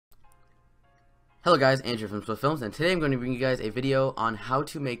Hello guys, Andrew from SwiftFilms, and today I'm going to bring you guys a video on how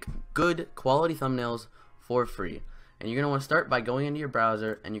to make good quality thumbnails for free. And you're going to want to start by going into your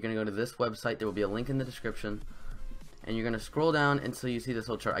browser, and you're going to go to this website. There will be a link in the description, and you're going to scroll down until you see this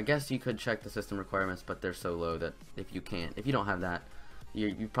little chart. I guess you could check the system requirements, but they're so low that if you don't have that,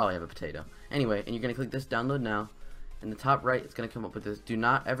 you probably have a potato. Anyway, and you're going to click this download now. In the top right, it's going to come up with this. Do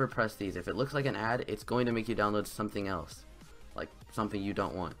not ever press these. If it looks like an ad, it's going to make you download something else, like something you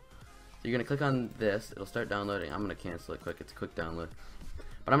don't want. So you're going to click on this, it'll start downloading. I'm going to cancel it quick, it's a quick download.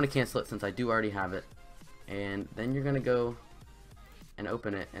 But I'm going to cancel it since I do already have it. And then you're going to go and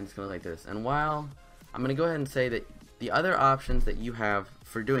open it, and it's going to look like this. And while I'm going to go ahead and say that the other options that you have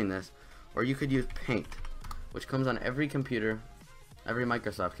for doing this, or you could use Paint, which comes on every computer, every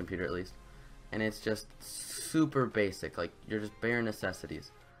Microsoft computer at least. And it's just super basic, like you're just bare necessities.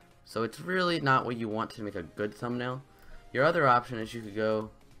 So it's really not what you want to make a good thumbnail. Your other option is you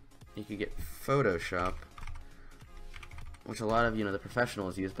could get Photoshop, which a lot of the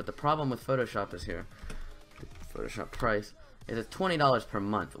professionals use, but the problem with Photoshop is here. The Photoshop price is it's $20 per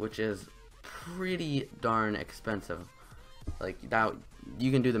month, which is pretty darn expensive. Like that,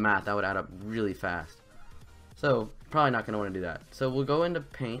 you can do the math, that would add up really fast. So probably not going to want to do that. So we'll go into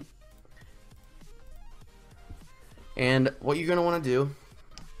Paint, and what you're going to want to do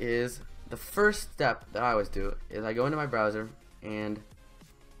is the first step that I always do is I go into my browser and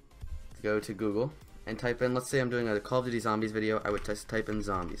go to Google and type in, let's say I'm doing a Call of Duty Zombies video, I would just type in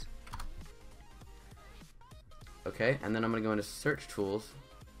zombies. Okay, and then I'm going to go into search tools.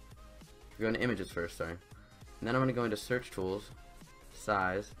 We're going to images first, sorry. And then I'm going to go into search tools,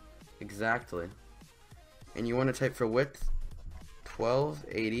 size, exactly. And you want to type for width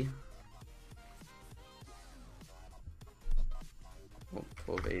 1280.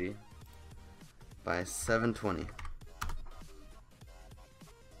 1280 by 720.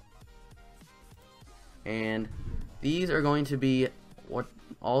 And these are going to be what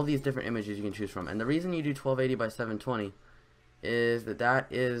all these different images you can choose from. And the reason you do 1280 by 720 is that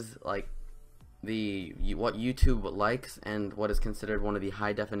is like what YouTube likes and what is considered one of the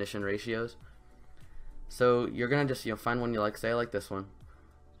high definition ratios. So you're gonna just find one you like. Say I like this one.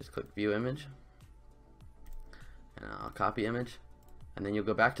 Just click View Image, and I'll copy image, and then you'll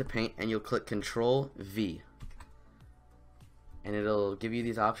go back to Paint and you'll click Control V. And it'll give you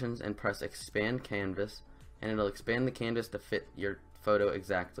these options and press Expand Canvas, and it'll expand the canvas to fit your photo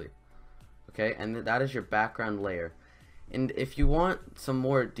exactly. Okay, and that is your background layer. And if you want some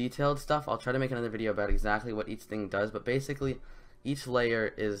more detailed stuff, I'll try to make another video about exactly what each thing does, but basically each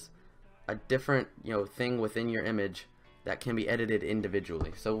layer is a different thing within your image that can be edited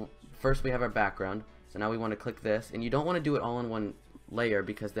individually. So first we have our background, so now we want to click this, and you don't want to do it all in one layer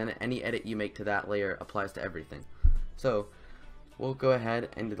because then any edit you make to that layer applies to everything. So we'll go ahead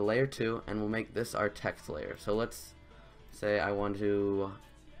and do the layer 2, and we'll make this our text layer. So let's say I want to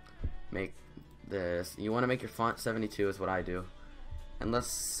make this. You want to make your font 72 is what I do. And let's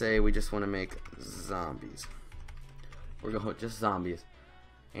say we just want to make zombies. We're going just zombies.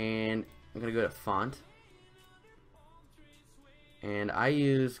 And I'm going to go to font. And I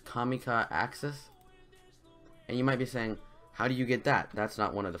use Comica Access. And you might be saying, how do you get that? That's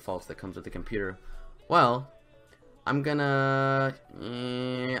not one of the defaults that comes with the computer. Well, I'm gonna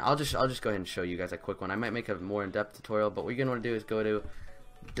I'll just go ahead and show you guys a quick one. I might make a more in-depth tutorial, but what you're gonna want to do is go to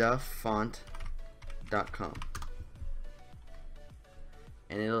dafont.com,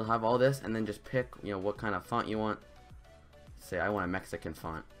 and it'll have all this, and then just pick what kind of font you want. Say I want a Mexican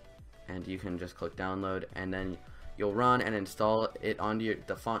font, and you can just click download, and then you'll run and install it onto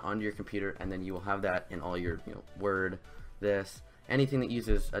the font onto your computer, and then you will have that in all your Word, anything that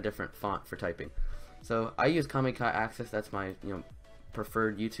uses a different font for typing. So I use Comica Access. That's my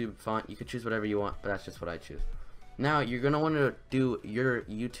preferred YouTube font. You could choose whatever you want, but that's just what I choose. Now you're gonna want to do your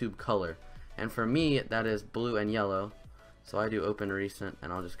YouTube color, and for me that is blue and yellow. So I do Open Recent,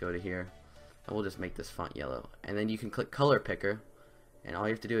 and I'll just go to here, and we'll just make this font yellow. And then you can click Color Picker, and all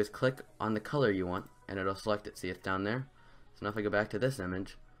you have to do is click on the color you want, and it'll select it. See, it's down there. So now if I go back to this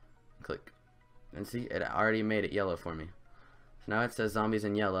image, click, and see, it already made it yellow for me. So now it says zombies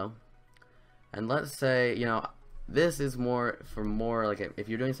in yellow. And let's say, this is more like if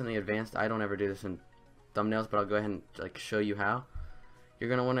you're doing something advanced. I don't ever do this in thumbnails, but I'll go ahead and show you how. You're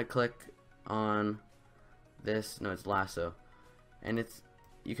going to want to click on this, no, it's lasso. And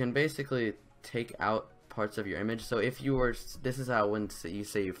you can basically take out parts of your image. So if you were, this is how when you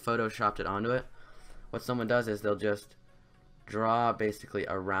say you photoshopped it onto it, what someone does is they'll just draw basically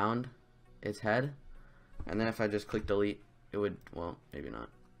around its head. And then if I just click delete, it would, well, maybe not.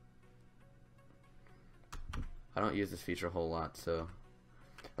 I don't use this feature a whole lot, so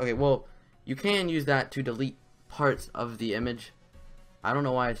okay, well, you can use that to delete parts of the image. I don't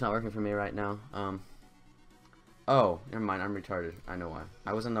know why it's not working for me right now. Oh, never mind, I'm retarded. I know why.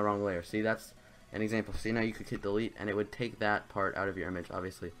 I was in the wrong layer. See, that's an example. See, now you could hit delete and it would take that part out of your image,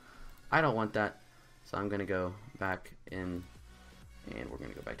 obviously. I don't want that, so I'm gonna go back in, and we're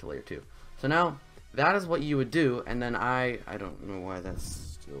gonna go back to layer 2. So now, that is what you would do, and then I don't know why that's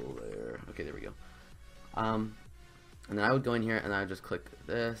still there. Okay, there we go. And then I would go in here and I would just click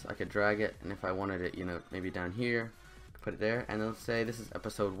this. I could drag it, and if I wanted it, you know, maybe down here, put it there, and let's say this is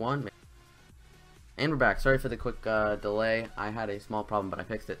episode 1. And we're back. Sorry for the quick delay. I had a small problem, but I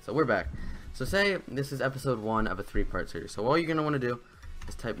fixed it. So we're back. So say this is episode 1 of a 3-part series. So all you're going to want to do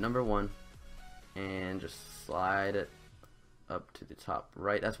is type number 1 and just slide it up to the top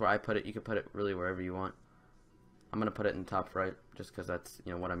right. That's where I put it. You can put it really wherever you want. I'm going to put it in the top right just because that's,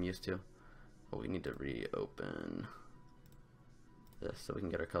 you know, what I'm used to. But we need to reopen this so we can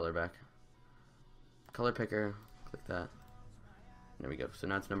get our color back. Color picker, click that. There we go. So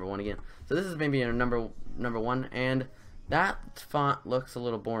now it's number 1 again. So this is maybe a number 1, and that font looks a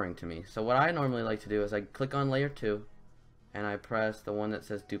little boring to me. So what I normally like to do is I click on layer 2 and I press the one that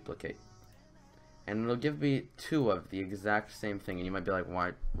says duplicate. And it'll give me 2 of the exact same thing, and you might be like,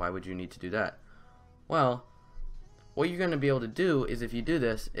 why would you need to do that? Well, what you're going to be able to do is, if you do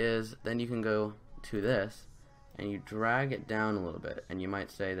this, is then you can go to this and you drag it down a little bit, and you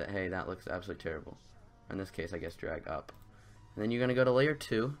might say that, hey, that looks absolutely terrible. In this case, I guess drag up. And then you're going to go to layer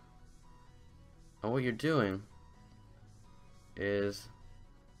 2, and what you're doing is,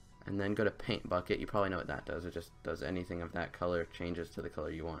 and then go to paint bucket. You probably know what that does. It just does anything of that color, changes to the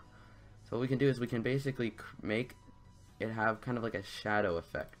color you want. So what we can do is we can basically make it have kind of like a shadow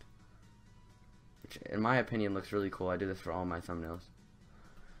effect, which in my opinion looks really cool. I do this for all my thumbnails.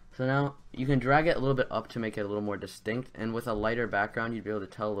 So now you can drag it a little bit up to make it a little more distinct, and with a lighter background you'd be able to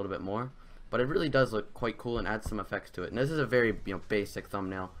tell a little bit more. But it really does look quite cool and adds some effects to it. And this is a very, you know, basic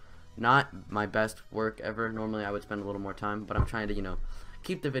thumbnail. Not my best work ever. Normally I would spend a little more time, but I'm trying to, you know,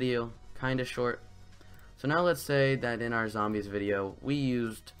 keep the video kind of short. So now let's say that in our zombies video we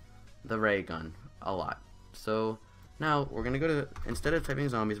used the ray gun a lot. So now we're going to go to, instead of typing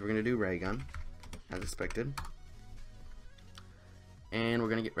zombies, we're going to do ray gun, as expected. And we're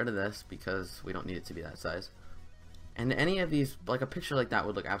going to get rid of this because we don't need it to be that size. And any of these, like a picture like that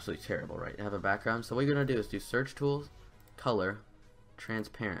would look absolutely terrible, right? To have a background. So what you're going to do is do search tools, color,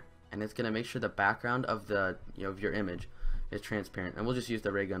 transparent, and it's going to make sure the background of the, you know, of your image is transparent. And we'll just use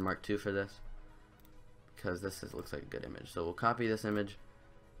the ray gun Mark II for this because this looks like a good image. So we'll copy this image,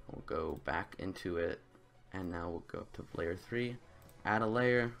 we'll go back into it, and now we'll go up to layer 3, add a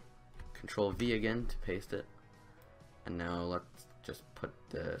layer, Control V again to paste it, and now let's just put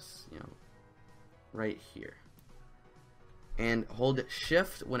this, you know, right here. And hold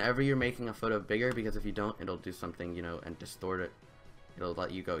shift whenever you're making a photo bigger, because if you don't, it'll do something, you know, and distort it. It'll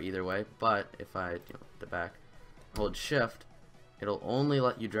let you go either way. But if I, you know, the back, hold shift, it'll only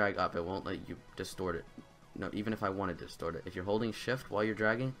let you drag up. It won't let you distort it. No, even if I wanted to distort it. If you're holding shift while you're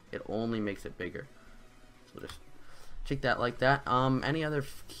dragging, it only makes it bigger. So just check that like that. Any other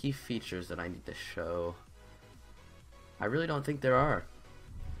key features that I need to show? I really don't think there are.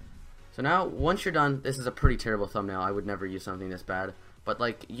 So now, once you're done, this is a pretty terrible thumbnail. I would never use something this bad. But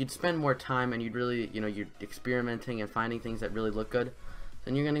like, you'd spend more time and you'd really, you know, you're experimenting and finding things that really look good.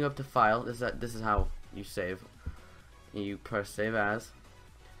 Then you're gonna go up to File. This is how you save. You press Save As.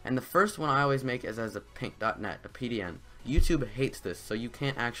 And the first one I always make is as a paint.net, a PDN. YouTube hates this, so you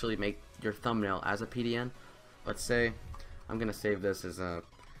can't actually make your thumbnail as a PDN. Let's say I'm gonna save this as a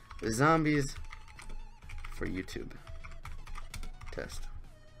zombies for YouTube test.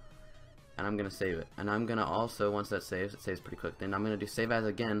 And I'm gonna save it, and I'm gonna also, once that saves, it saves pretty quick, then I'm gonna do save as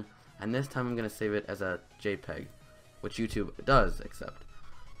again, and this time I'm gonna save it as a JPEG, which YouTube does accept.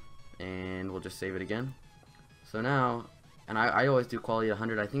 And we'll just save it again. So now, and I always do quality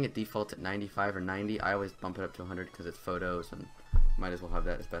 100. I think it defaults at 95 or 90. I always bump it up to 100 because it's photos, and might as well have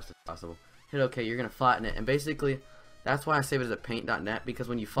that as best as possible. Hit OK. You're gonna flatten it, and basically that's why I save it as a paint.net, because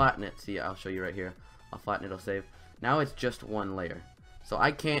when you flatten it, see, I'll show you right here. I'll flatten it, it'll save. Now it's just one layer. So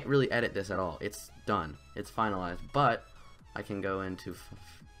I can't really edit this at all. It's done. It's finalized. But I can go into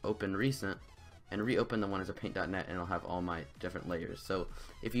Open Recent and reopen the one as a paint.net, and it'll have all my different layers. So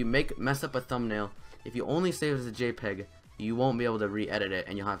if you mess up a thumbnail, if you only save it as a JPEG, you won't be able to re-edit it,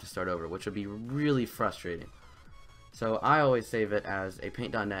 and you'll have to start over, which would be really frustrating. So I always save it as a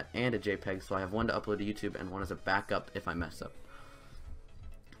paint.net and a JPEG, so I have one to upload to YouTube and one as a backup if I mess up.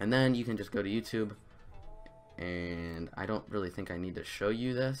 And then you can just go to YouTube. And I don't really think I need to show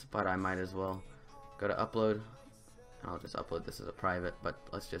you this, but I might as well go to upload. I'll just upload this as a private, but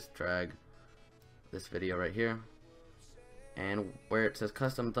let's just drag this video right here, and where it says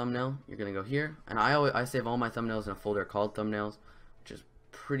custom thumbnail, you're gonna go here. And I save all my thumbnails in a folder called thumbnails, which is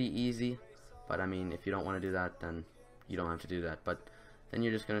pretty easy. But I mean, if you don't want to do that, then you don't have to do that. But then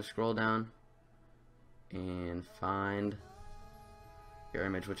you're just gonna scroll down and find your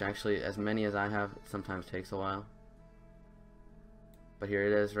image, which actually, as many as I have, it sometimes takes a while. But here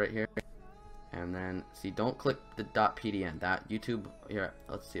it is right here. And then, see, don't click the .pdn. That YouTube, here,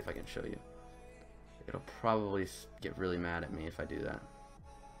 let's see if I can show you. It'll probably get really mad at me if I do that.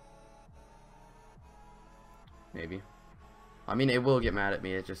 Maybe. I mean, it will get mad at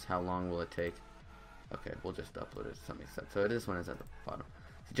me. It's just how long will it take. Okay, we'll just upload it to some extent. So this one is at the bottom.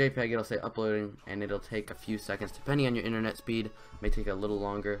 It's a JPEG. It'll say uploading, and it'll take a few seconds depending on your internet speed. It may take a little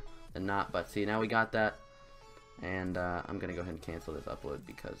longer than not, but see, now we got that. And I'm gonna go ahead and cancel this upload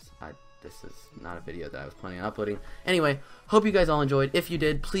because this is not a video that I was planning on uploading. Anyway, hope you guys all enjoyed. If you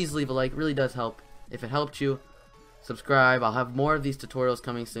did, please leave a like. It really does help. If it helped you, subscribe. I'll have more of these tutorials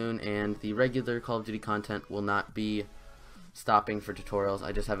coming soon, and the regular Call of Duty content will not be stopping for tutorials.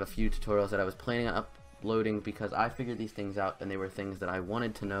 I just have a few tutorials that I was planning on uploading because I figured these things out, and they were things that I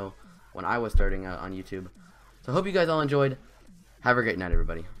wanted to know when I was starting out on YouTube. So I hope you guys all enjoyed. Have a great night,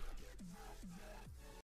 everybody.